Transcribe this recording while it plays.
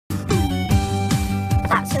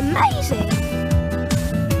That's amazing!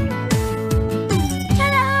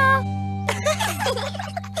 Ta-da!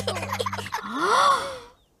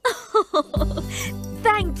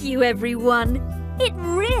 Thank you, everyone. It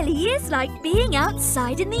really is like being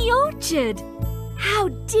outside in the orchard. How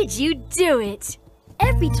did you do it?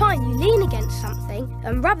 Every time you lean against something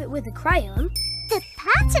and rub it with a crayon, the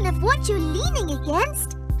pattern of what you're leaning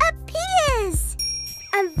against appears.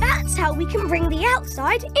 And that's how we can bring the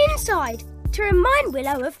outside inside, to remind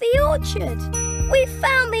Willow of the orchard. We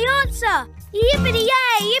found the answer!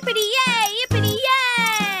 Yippity-yay, yippity-yay,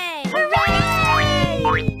 yippity-yay! Hooray!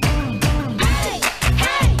 Hey,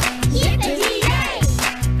 hey, yippity-yay!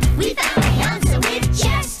 We found the answer with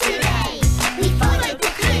Jess today. We followed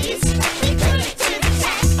the clues, we put it to the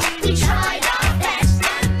test. We tried our best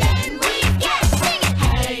and then we guessed. Sing it!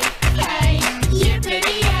 Hey, hey,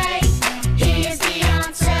 yippity-yay! Here's the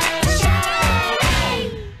answer,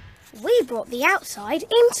 Shay! We brought the outside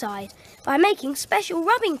inside by making special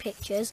rubbing pictures